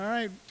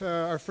right.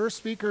 Our first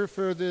speaker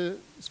for the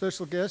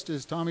special guest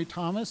is Tommy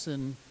Thomas,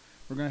 and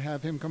we're going to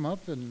have him come up.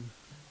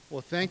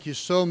 Well, thank you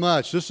so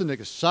much. This is an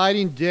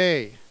exciting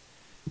day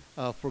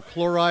for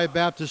Chloride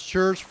Baptist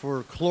Church,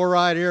 for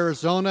Chloride,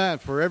 Arizona,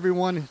 and for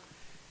everyone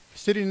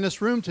sitting in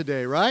this room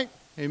today, right?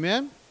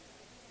 Amen?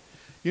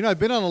 You know, I've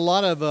been on a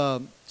lot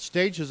of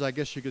stages, I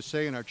guess you could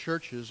say, in our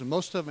churches, and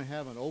most of them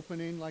have an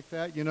opening like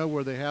that, you know,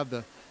 where they have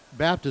the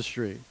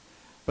baptistry.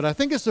 But I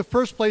think it's the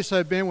first place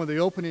I've been where the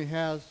opening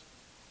has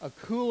a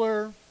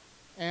cooler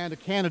and a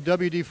can of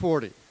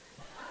WD-40.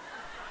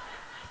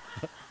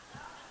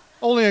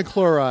 Only in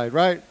Chloride,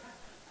 right?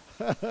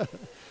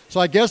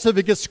 So I guess if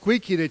it gets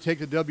squeaky, they take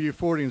the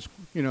WD-40 and,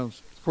 you know,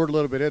 squirt a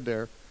little bit in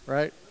there,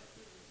 right?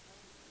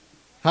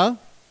 Huh?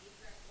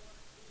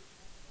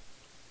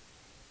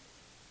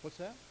 What's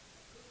that?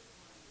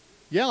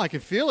 Yeah, I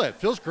can feel it.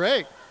 Feels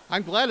great.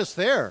 I'm glad it's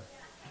there.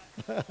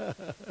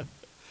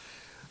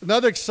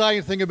 Another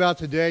exciting thing about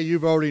today,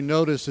 you've already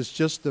noticed, is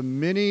just the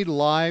many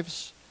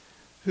lives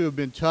who have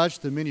been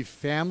touched, the many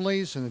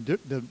families, and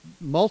the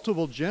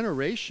multiple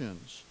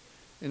generations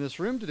in this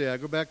room today.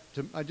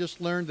 I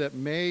just learned that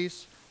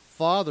May's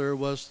father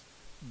was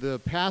the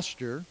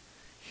pastor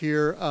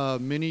here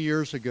many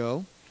years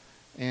ago,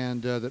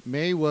 and that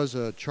May was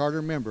a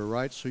charter member,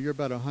 right? So you're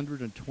about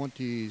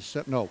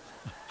 127, no.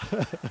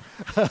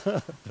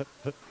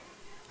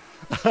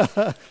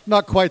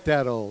 Not quite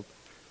that old.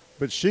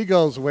 But she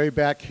goes way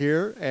back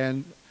here,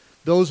 and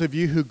those of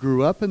you who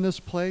grew up in this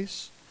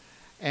place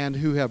and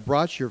who have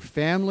brought your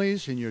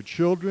families and your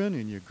children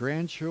and your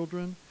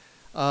grandchildren,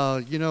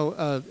 I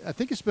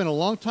think it's been a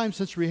long time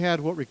since we had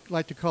what we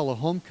like to call a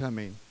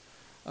homecoming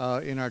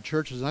in our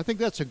churches. And I think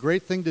that's a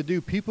great thing to do.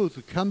 People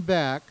who come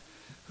back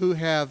who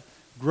have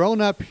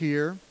grown up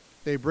here,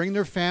 they bring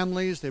their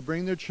families, they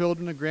bring their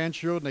children and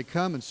grandchildren, they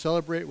come and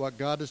celebrate what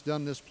God has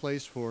done in this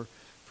place for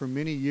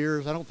many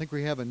years. I don't think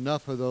we have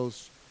enough of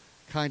those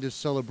kind of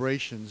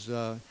celebrations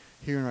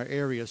here in our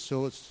area,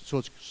 so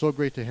it's so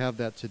great to have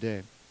that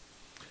today.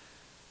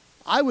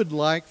 I would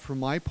like, for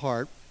my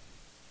part,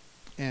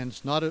 and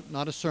it's not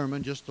a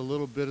sermon, just a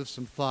little bit of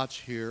some thoughts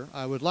here.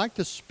 I would like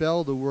to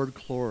spell the word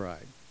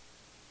chloride.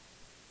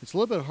 It's a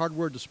little bit of a hard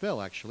word to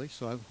spell, actually,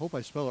 so I hope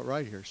I spell it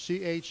right here.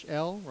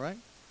 C-H-L, right?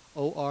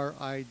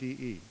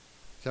 O-R-I-D-E.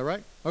 Is that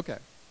right? Okay.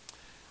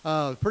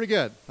 Pretty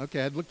good.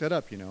 Okay, I'd looked that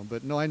up,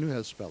 but no, I knew how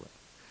to spell it.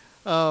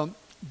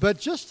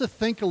 But just to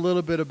think a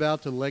little bit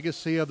about the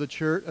legacy of the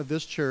church, of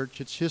this church,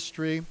 its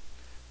history,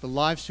 the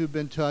lives who've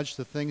been touched,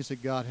 the things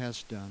that God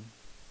has done.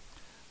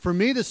 For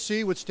me, the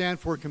C would stand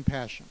for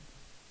compassion.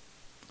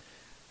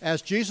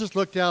 As Jesus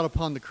looked out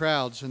upon the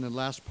crowds in the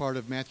last part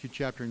of Matthew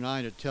chapter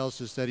 9, it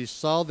tells us that he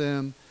saw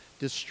them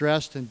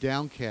distressed and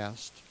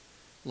downcast,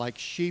 like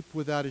sheep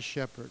without a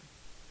shepherd.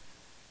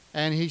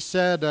 And he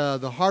said,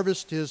 the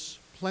harvest is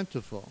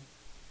plentiful,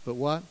 but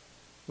what?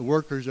 The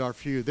workers are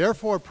few.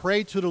 Therefore,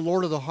 pray to the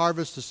Lord of the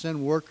harvest to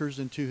send workers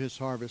into his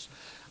harvest.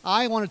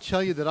 I want to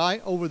tell you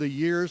that over the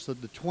years, the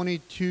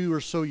 22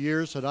 or so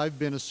years that I've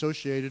been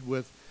associated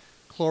with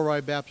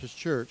Chloride Baptist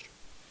Church,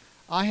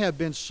 I have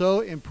been so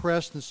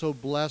impressed and so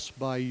blessed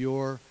by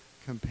your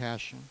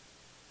compassion.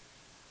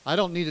 I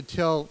don't need to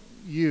tell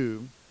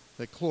you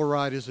that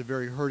Chloride is a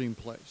very hurting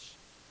place,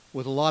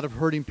 with a lot of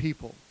hurting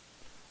people,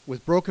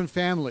 with broken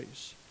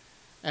families.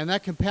 And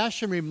that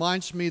compassion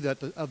reminds me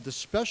that of the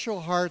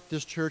special heart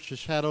this church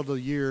has had over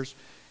the years,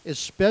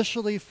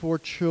 especially for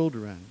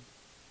children.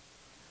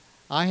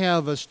 I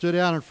have stood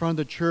out in front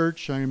of the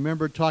church. I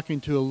remember talking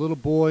to a little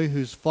boy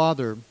whose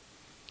father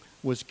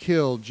was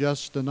killed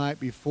just the night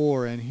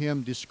before, and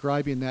him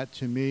describing that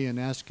to me and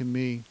asking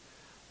me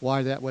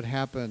why that would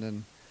happen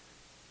and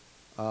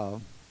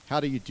how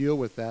do you deal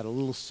with that, a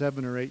little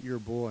 7 or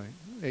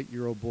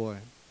 8-year-old boy.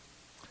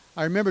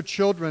 I remember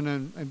children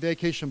in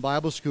Vacation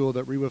Bible School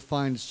that we would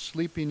find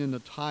sleeping in the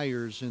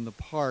tires in the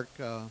park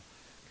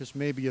because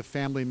maybe a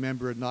family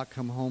member had not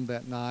come home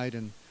that night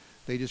and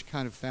they just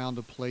kind of found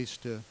a place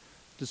to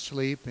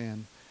sleep.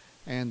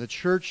 And the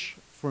church,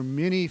 for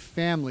many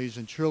families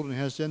and children,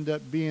 has ended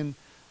up being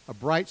a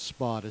bright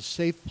spot, a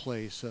safe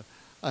place,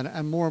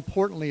 and more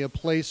importantly, a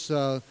place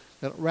that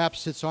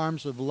wraps its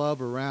arms of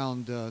love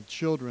around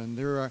children.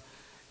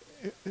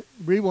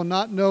 We will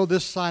not know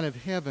this side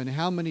of heaven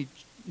how many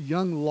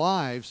young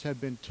lives have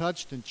been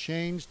touched and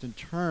changed and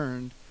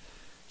turned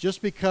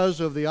just because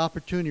of the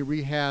opportunity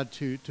we had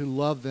to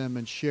love them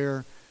and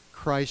share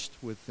Christ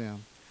with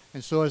them.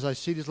 And so as I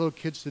see these little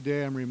kids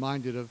today, I'm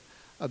reminded of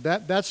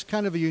that. That's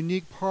kind of a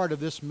unique part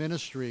of this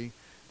ministry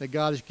that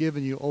God has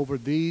given you over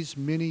these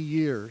many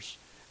years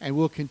and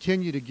will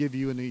continue to give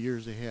you in the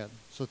years ahead.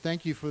 So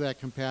thank you for that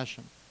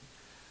compassion.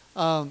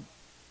 I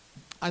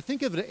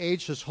think of the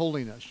age as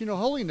holiness.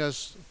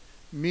 Holiness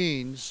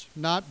means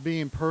not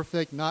being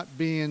perfect, not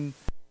being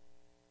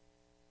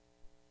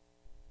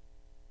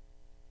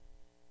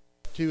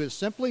it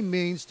simply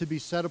means to be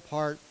set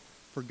apart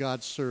for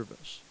God's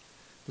service.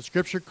 The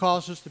scripture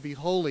calls us to be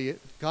holy.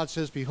 God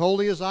says, be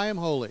holy as I am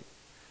holy.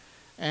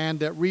 And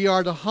that we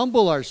are to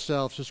humble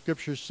ourselves, the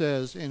scripture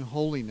says, in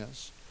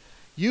holiness.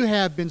 You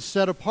have been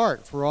set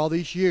apart for all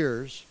these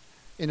years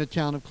in the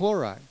town of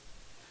Chloride.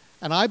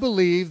 And I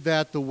believe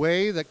that the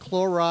way that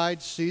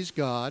Chloride sees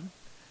God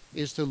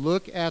is to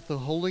look at the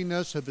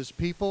holiness of his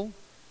people,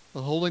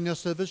 the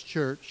holiness of his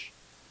church,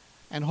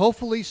 and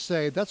hopefully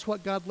say, that's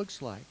what God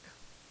looks like.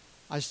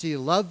 I see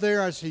love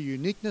there. I see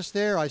uniqueness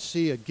there. I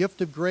see a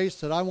gift of grace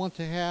that I want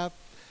to have.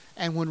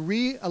 And when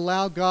we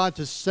allow God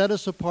to set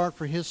us apart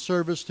for his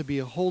service to be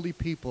a holy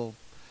people,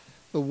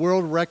 the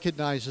world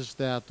recognizes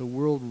that. The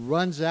world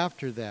runs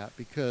after that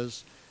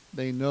because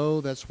they know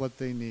that's what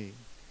they need.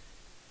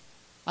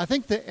 I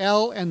think the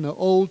L and the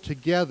O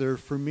together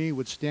for me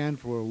would stand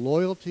for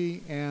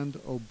loyalty and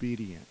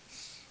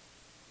obedience.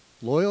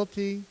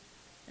 Loyalty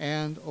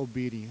and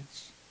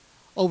obedience.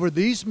 Over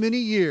these many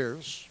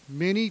years,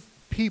 many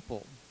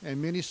people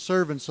and many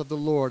servants of the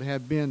Lord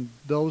have been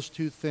those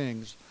two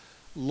things,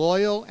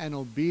 loyal and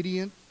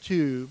obedient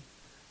to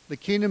the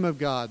kingdom of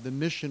God, the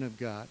mission of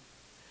God.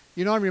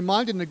 You know, I'm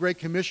reminded in the Great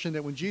Commission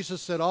that when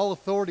Jesus said, all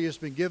authority has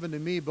been given to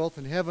me, both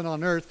in heaven and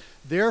on earth,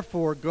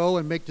 therefore go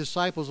and make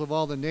disciples of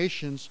all the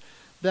nations,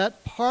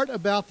 that part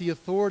about the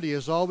authority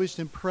has always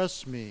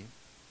impressed me.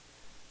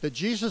 That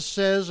Jesus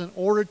says, in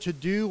order to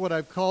do what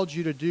I've called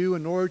you to do,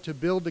 in order to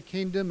build the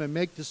kingdom and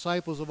make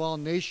disciples of all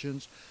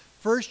nations,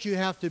 first you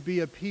have to be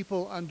a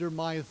people under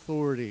my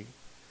authority,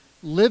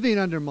 living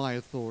under my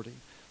authority,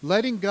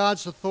 letting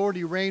God's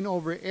authority reign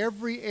over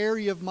every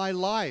area of my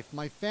life,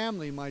 my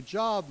family, my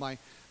job, my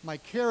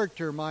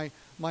character, my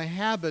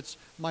habits,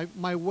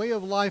 my way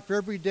of life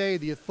every day.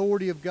 The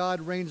authority of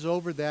God reigns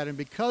over that. And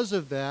because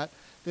of that,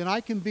 then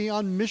I can be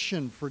on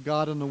mission for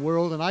God in the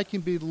world, and I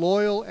can be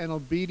loyal and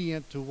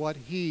obedient to what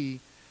he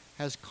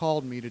has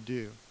called me to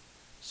do.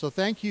 So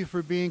thank you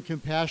for being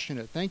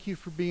compassionate. Thank you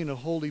for being a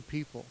holy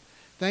people.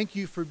 Thank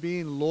you for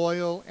being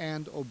loyal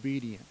and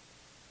obedient.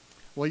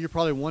 Well, you're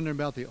probably wondering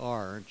about the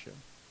R, aren't you?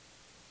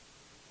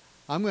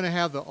 I'm going to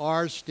have the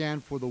R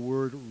stand for the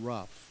word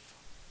rough.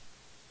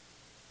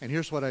 And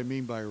here's what I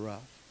mean by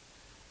rough.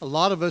 A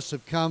lot of us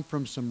have come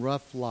from some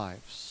rough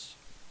lives,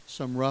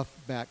 some rough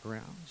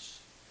backgrounds.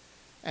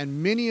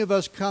 And many of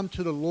us come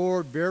to the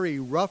Lord very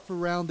rough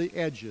around the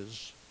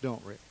edges,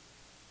 don't we?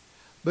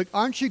 But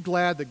aren't you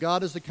glad that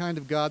God is the kind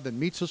of God that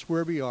meets us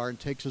where we are and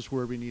takes us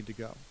where we need to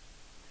go?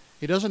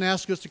 He doesn't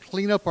ask us to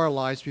clean up our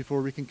lives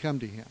before we can come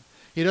to him.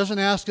 He doesn't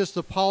ask us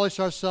to polish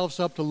ourselves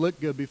up to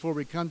look good before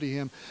we come to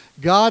him.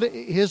 God,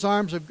 his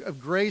arms of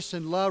grace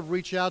and love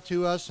reach out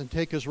to us and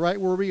take us right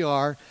where we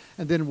are,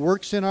 and then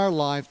works in our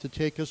life to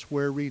take us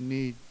where we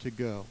need to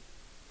go.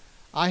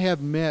 I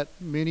have met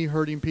many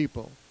hurting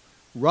people,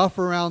 rough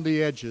around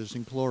the edges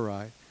in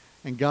Chloride,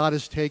 and God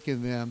has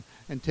taken them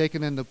and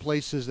taken them to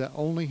places that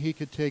only he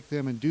could take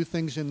them and do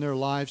things in their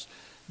lives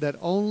that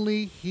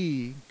only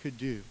he could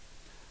do.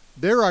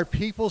 There are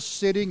people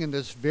sitting in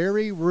this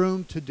very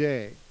room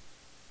today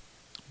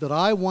that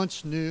I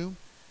once knew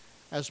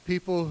as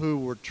people who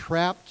were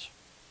trapped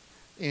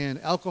in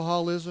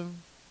alcoholism,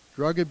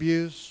 drug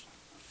abuse,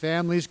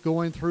 families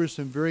going through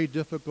some very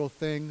difficult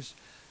things.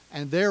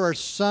 And there are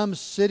some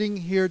sitting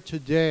here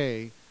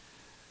today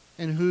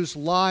in whose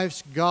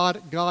lives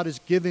God is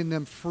giving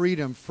them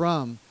freedom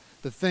from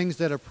the things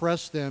that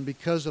oppress them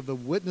because of the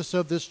witness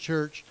of this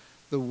church,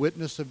 the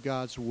witness of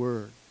God's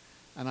Word.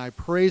 And I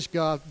praise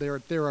God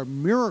there are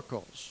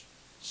miracles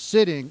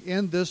sitting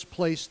in this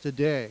place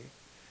today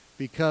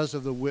because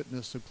of the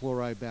witness of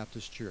Chloride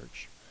Baptist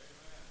Church.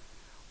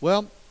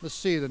 Well, let's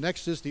see. The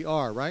next is the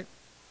R, right?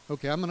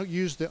 Okay, I'm going to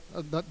use the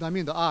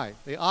I.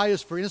 The I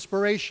is for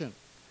inspiration.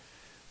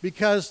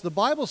 Because the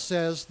Bible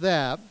says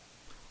that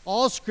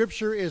all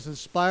Scripture is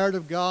inspired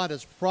of God,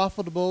 is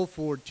profitable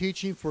for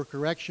teaching, for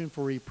correction,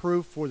 for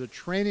reproof, for the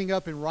training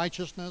up in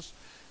righteousness,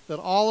 that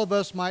all of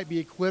us might be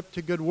equipped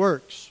to good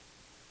works.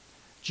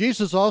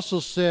 Jesus also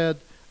said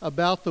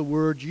about the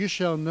word, you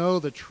shall know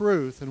the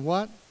truth. And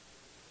what?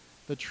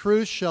 The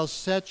truth shall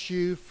set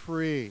you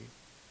free.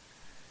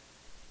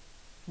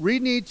 We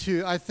need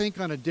to, I think,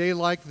 on a day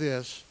like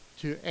this,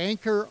 to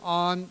anchor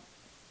on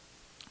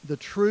the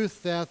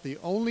truth that the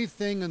only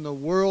thing in the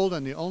world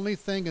and the only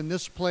thing in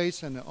this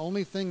place and the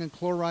only thing in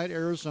Chloride,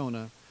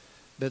 Arizona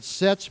that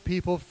sets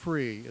people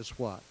free is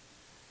what?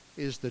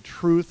 Is the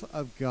truth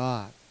of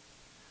God.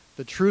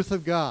 The truth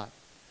of God.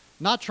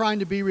 Not trying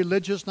to be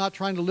religious, not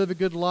trying to live a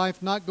good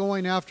life, not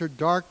going after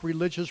dark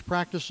religious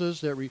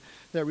practices that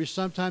we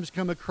sometimes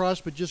come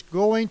across, but just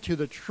going to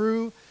the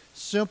true,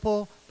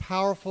 simple,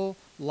 powerful,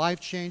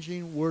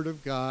 life-changing Word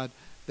of God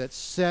that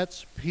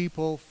sets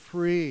people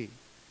free.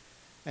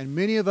 And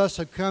many of us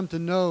have come to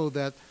know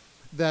that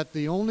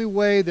the only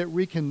way that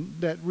we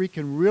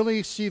can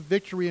really see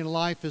victory in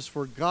life is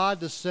for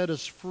God to set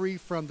us free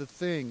from the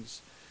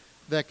things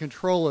that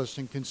control us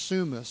and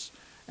consume us.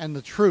 And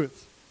the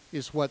truth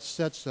is what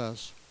sets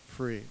us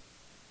free.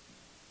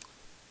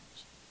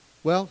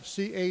 Well,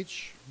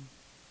 CH,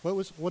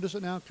 what is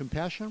it now?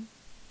 Compassion?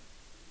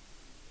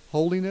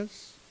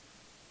 Holiness,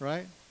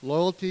 right?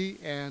 Loyalty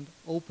and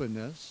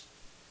openness.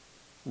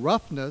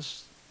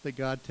 Roughness, that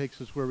God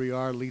takes us where we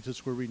are, leads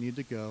us where we need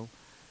to go.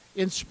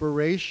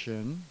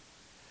 Inspiration.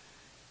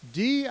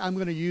 D, I'm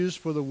going to use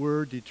for the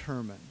word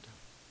determined.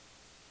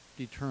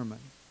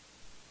 Determined.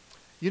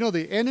 You know,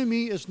 the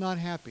enemy is not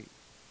happy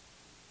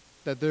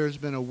that there's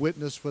been a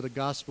witness for the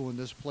gospel in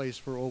this place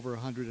for over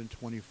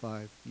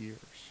 125 years.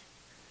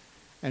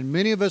 And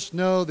many of us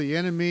know the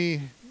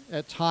enemy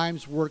at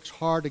times works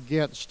hard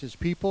against his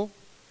people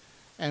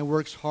and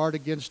works hard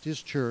against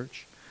his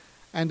church,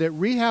 and that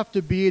we have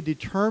to be a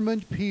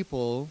determined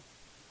people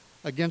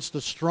against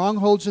the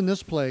strongholds in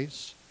this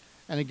place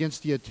and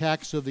against the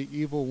attacks of the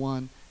evil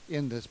one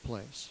in this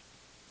place.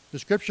 The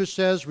scripture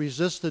says,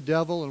 resist the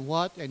devil and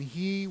what? And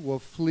he will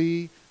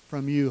flee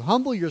from you.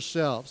 Humble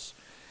yourselves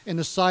in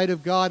the sight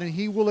of God, and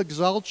he will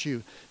exalt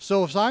you.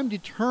 So as I'm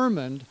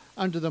determined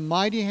under the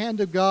mighty hand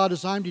of God,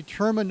 as I'm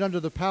determined under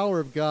the power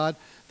of God,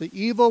 the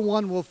evil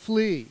one will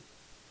flee,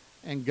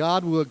 and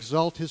God will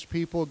exalt his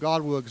people.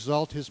 God will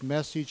exalt his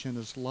message and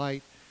his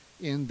light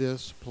in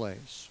this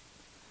place.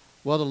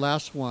 Well, the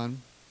last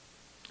one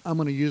I'm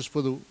going to use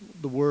for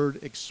the word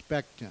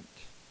expectant.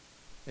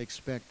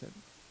 Expectant.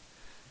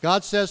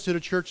 God says to the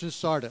church in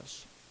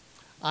Sardis,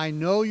 I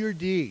know your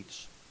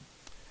deeds,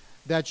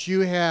 that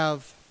you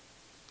have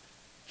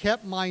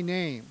kept my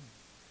name,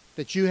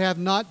 that you have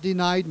not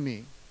denied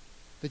me,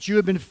 that you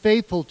have been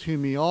faithful to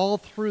me all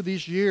through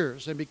these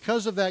years. And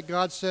because of that,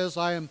 God says,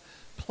 I am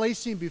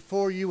placing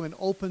before you an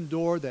open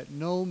door that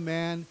no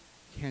man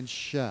can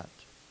shut.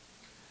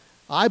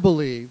 I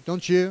believe,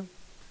 don't you,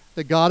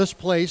 that God has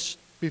placed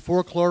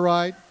before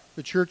Chloride,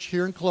 the church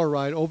here in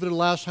Chloride, over the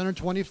last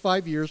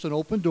 125 years, an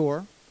open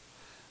door.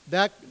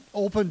 That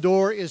open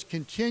door is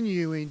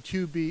continuing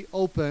to be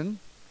open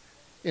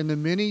in the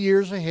many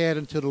years ahead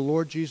until the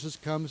Lord Jesus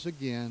comes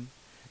again.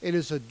 It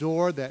is a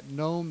door that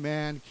no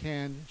man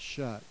can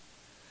shut.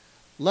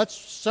 Let's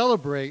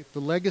celebrate the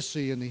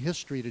legacy and the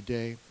history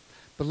today,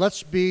 but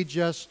let's be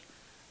just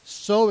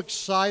so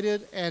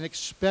excited and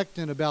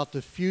expectant about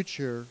the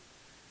future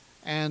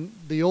and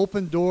the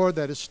open door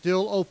that is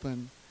still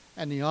open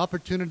and the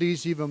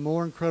opportunities, even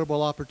more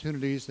incredible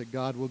opportunities that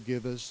God will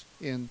give us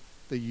in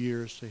the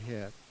years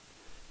ahead.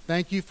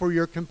 Thank you for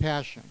your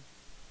compassion.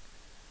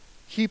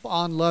 Keep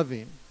on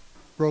loving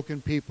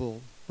broken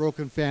people,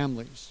 broken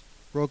families,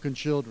 broken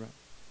children.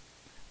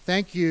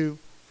 Thank you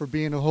for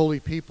being a holy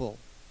people.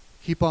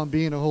 Keep on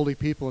being a holy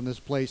people in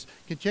this place.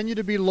 Continue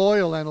to be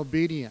loyal and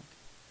obedient.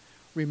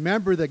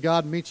 Remember that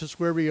God meets us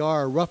where we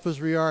are, rough as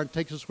we are, and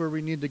takes us where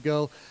we need to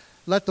go.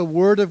 Let the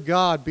Word of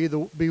God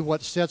be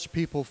what sets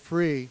people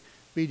free.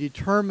 Be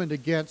determined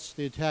against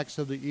the attacks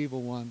of the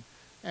evil one,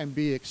 and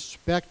be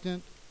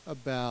expectant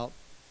about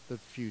the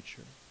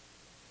future.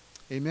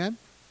 Amen?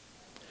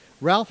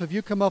 Ralph, if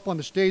you come up on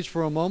the stage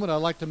for a moment, I'd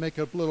like to make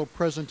a little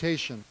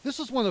presentation. This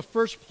is one of the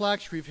first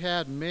plaques we've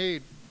had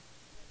made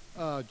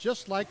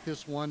just like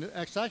this one.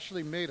 It's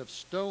actually made of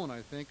stone,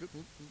 I think.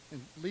 At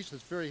least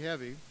it's very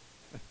heavy.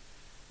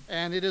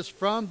 And it is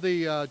from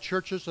the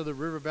Churches of the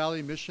River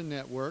Valley Mission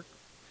Network.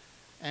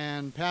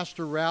 And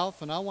Pastor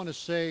Ralph, and I want to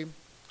say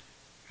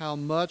how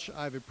much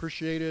I've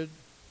appreciated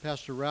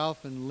Pastor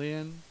Ralph and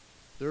Lynn,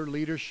 their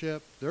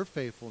leadership, their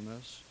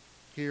faithfulness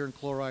here in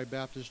Chloride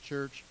Baptist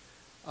Church.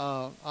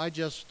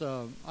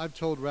 I've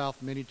told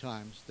Ralph many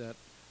times that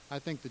I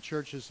think the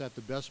church is at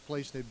the best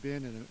place they've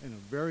been in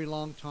a very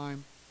long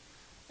time,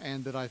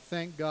 and that I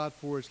thank God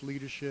for his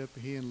leadership,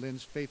 he and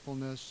Lynn's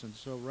faithfulness. And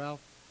so,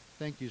 Ralph,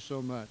 thank you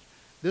so much.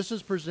 This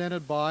is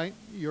presented by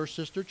your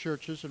sister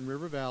churches in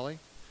River Valley.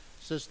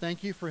 It says,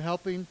 thank you for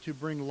helping to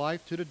bring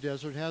life to the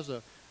desert. It has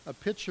a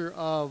picture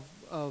of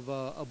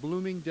a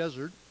blooming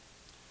desert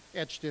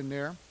etched in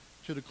there.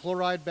 To the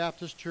Chloride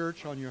Baptist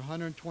Church on your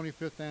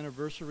 125th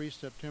anniversary,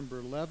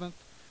 September 11th,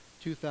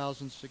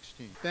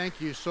 2016. Thank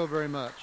you so very much.